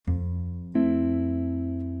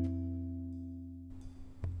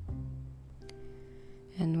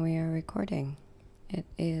recording. It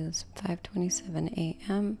is 5:27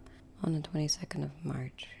 a.m. on the 22nd of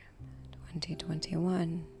March,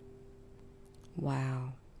 2021.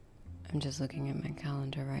 Wow. I'm just looking at my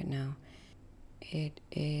calendar right now. It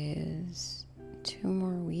is 2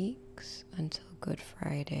 more weeks until Good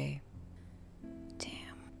Friday.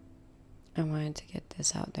 Damn. I wanted to get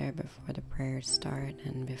this out there before the prayers start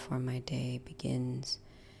and before my day begins.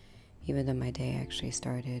 Even though my day actually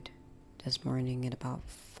started this morning at about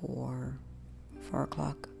 4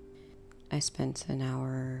 o'clock. I spent an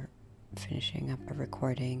hour finishing up a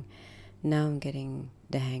recording. Now I'm getting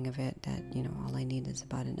the hang of it that, all I need is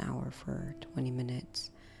about an hour for 20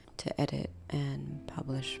 minutes to edit and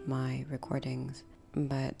publish my recordings.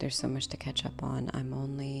 But there's so much to catch up on. I'm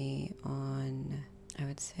only on, I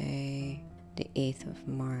would say, the 8th of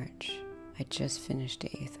March. I just finished the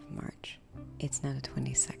 8th of March. It's now the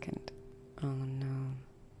 22nd. Oh no.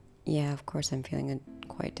 Yeah, of course I'm feeling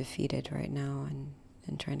quite defeated right now and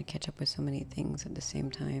trying to catch up with so many things at the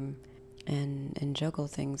same time and juggle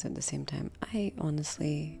things at the same time. I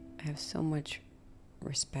honestly have so much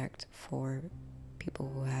respect for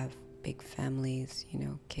people who have big families,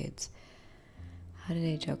 kids. How do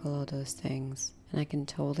they juggle all those things? And I can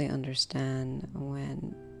totally understand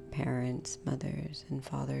when parents, mothers, and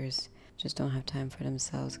fathers just don't have time for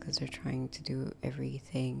themselves because they're trying to do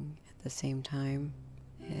everything at the same time.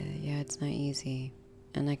 Yeah, it's not easy.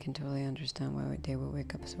 And I can totally understand why they would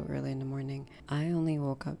wake up so early in the morning. I only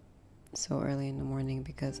woke up so early in the morning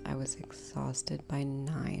because I was exhausted by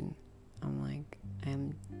 9. I'm like,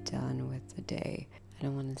 I'm done with the day. I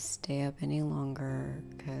don't want to stay up any longer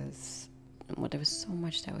because there was so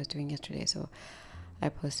much that I was doing yesterday. So I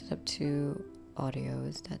posted up 2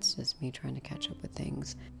 audios. That's just me trying to catch up with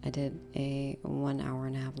things. I did a 1 hour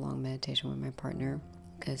and a half long meditation with my partner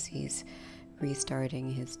because he's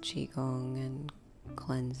restarting his qigong and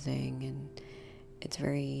cleansing, and it's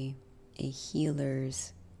very a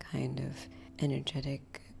healer's kind of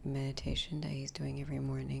energetic meditation that he's doing every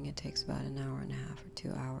morning. It takes about an hour and a half or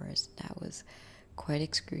 2 hours. That was quite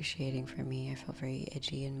excruciating for me. I felt very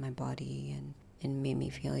edgy in my body and it made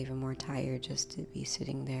me feel even more tired just to be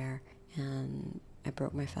sitting there. And I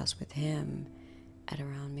broke my fast with him at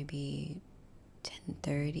around maybe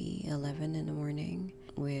 10:30, 11 in the morning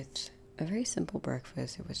with a very simple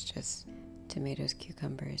breakfast. It was just tomatoes,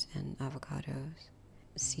 cucumbers, and avocados,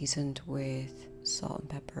 seasoned with salt and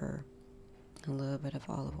pepper, a little bit of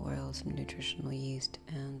olive oil, some nutritional yeast,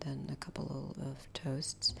 and then a couple of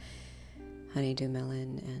toasts, honeydew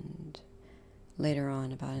melon, and later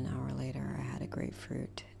on, about an hour later, I had a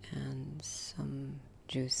grapefruit and some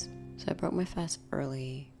juice. So I broke my fast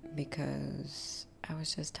early because I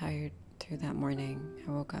was just tired through that morning.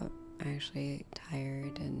 I woke up actually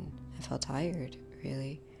tired and I felt tired,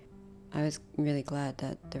 really. I was really glad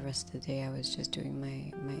that the rest of the day I was just doing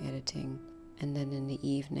my editing. And then in the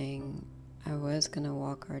evening, I was gonna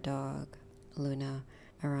walk our dog, Luna,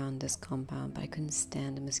 around this compound, but I couldn't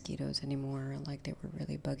stand the mosquitoes anymore. Like, they were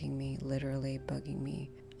really bugging me, literally bugging me.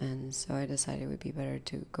 And so I decided it would be better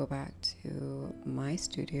to go back to my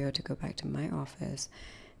studio, to go back to my office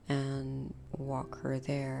and walk her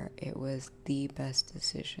there. It was the best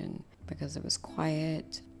decision because it was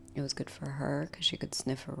quiet. It was good for her because she could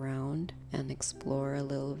sniff around and explore a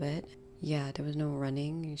little bit. Yeah, there was no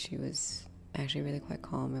running. She was actually really quite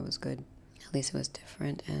calm. It was good. At least it was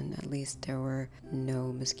different, and at least there were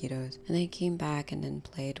no mosquitoes. And then I came back and then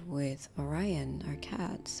played with Orion, our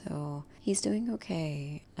cat. So he's doing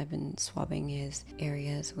okay. I've been swabbing his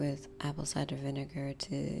areas with apple cider vinegar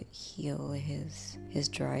to heal his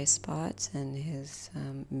dry spots and his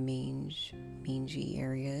mangy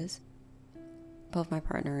areas. Both my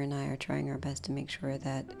partner and I are trying our best to make sure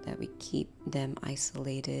that we keep them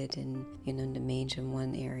isolated and, the mange in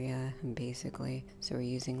one area, basically. So we're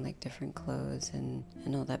using like different clothes and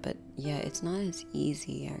all that. But yeah, it's not as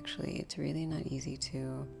easy, actually. It's really not easy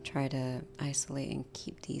to try to isolate and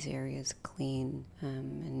keep these areas clean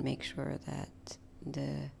and make sure that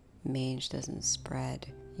the mange doesn't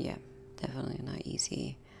spread. Yeah, definitely not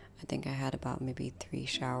easy. I think I had about maybe 3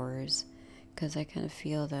 showers, because I kind of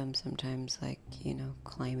feel them sometimes, like,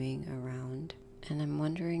 climbing around. And I'm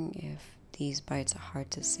wondering if these bites are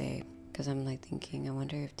hard to say, because I'm like thinking, I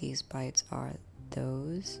wonder if these bites are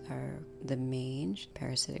the mange,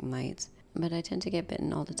 parasitic mites. But I tend to get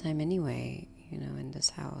bitten all the time anyway. In this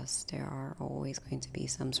house, there are always going to be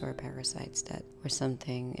some sort of parasites or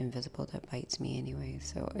something invisible that bites me anyway.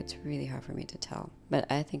 So it's really hard for me to tell. But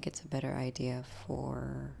I think it's a better idea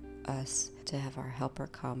for us to have our helper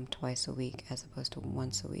come twice a week as opposed to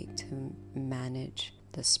once a week to manage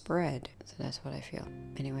the spread. So that's what I feel.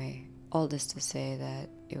 Anyway, all this to say that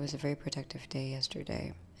it was a very productive day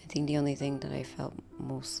yesterday. I think the only thing that I felt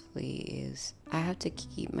mostly is I have to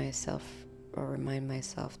keep myself or remind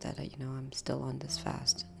myself that, I'm still on this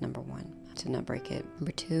fast, number one, to not break it.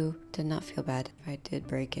 Number two, to not feel bad if I did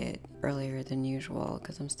break it earlier than usual,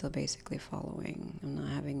 because I'm still basically following. I'm not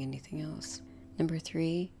having anything else. Number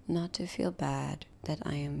three, not to feel bad that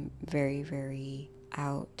I am very, very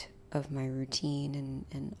out of my routine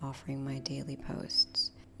and offering my daily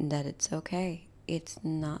posts. That it's okay. It's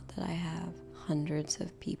not that I have hundreds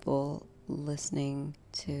of people listening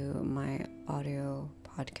to my audio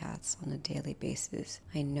podcasts on a daily basis.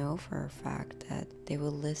 I know for a fact that they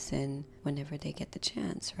will listen whenever they get the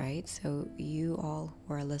chance, right? So you all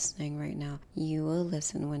who are listening right now, you will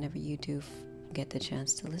listen whenever you do get the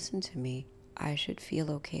chance to listen to me. I should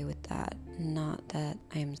feel okay with that. Not that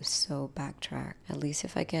I am so backtracked. At least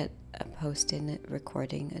if I get a post in it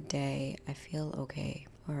recording a day, I feel okay.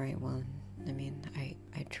 All right, well,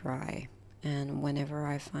 I try. And whenever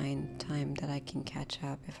I find time that I can catch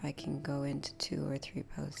up, if I can go into 2 or 3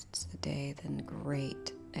 posts a day, then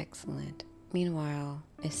great, excellent. Meanwhile,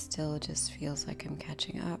 it still just feels like I'm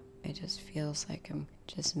catching up. It just feels like I'm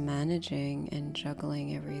just managing and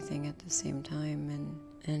juggling everything at the same time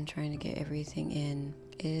and trying to get everything in.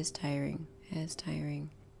 It is tiring. It is tiring.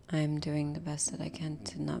 I'm doing the best that I can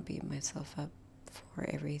to not beat myself up for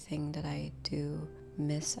everything that I do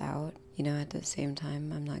miss out. At the same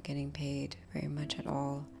time, I'm not getting paid very much at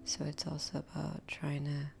all. So it's also about trying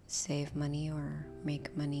to save money or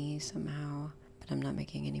make money somehow. But I'm not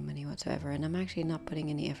making any money whatsoever. And I'm actually not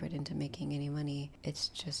putting any effort into making any money. It's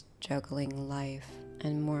just juggling life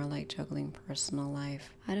and more like juggling personal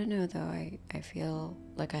life. I don't know though. I feel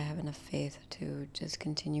like I have enough faith to just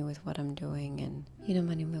continue with what I'm doing. And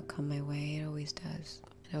money will come my way. It always does.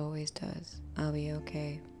 It always does. I'll be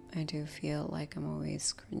okay. I do feel like I'm always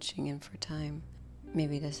scrunching in for time.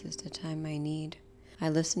 Maybe this is the time I need. I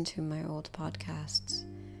listen to my old podcasts,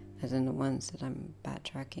 as in the ones that I'm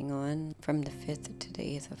backtracking on, from the 5th to the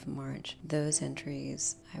 8th of March. Those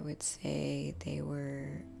entries, I would say they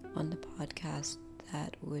were on the podcast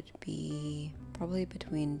that would be probably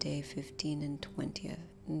between day 15 and 20th.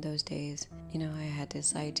 In those days, I had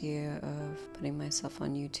this idea of putting myself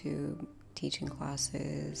on YouTube, teaching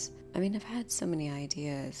classes. I've had so many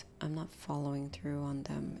ideas. I'm not following through on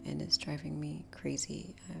them, and it's driving me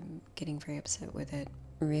crazy. I'm getting very upset with it.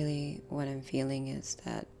 Really, what I'm feeling is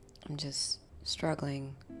that I'm just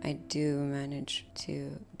struggling. I do manage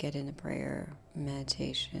to get in a prayer,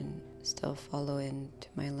 meditation, still follow into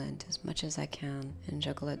my Lent as much as I can, and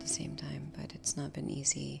juggle at the same time, but it's not been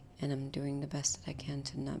easy, and I'm doing the best that I can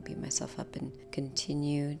to not beat myself up and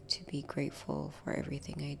continue to be grateful for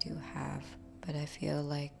everything I do have. But I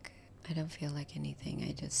don't feel like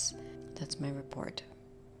anything. That's my report.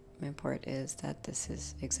 My report is that this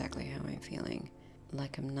is exactly how I'm feeling,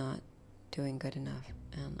 like I'm not doing good enough,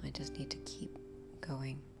 and I just need to keep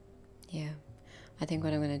going. Yeah, I think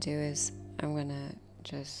what I'm going to do is I'm going to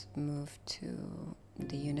just move to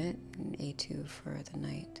the unit, A2 for the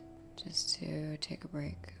night, just to take a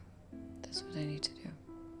break. That's what I need to do,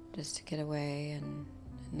 just to get away and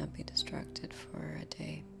not be distracted for a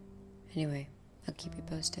day. Anyway, I'll keep you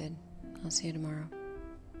posted. I'll see you tomorrow.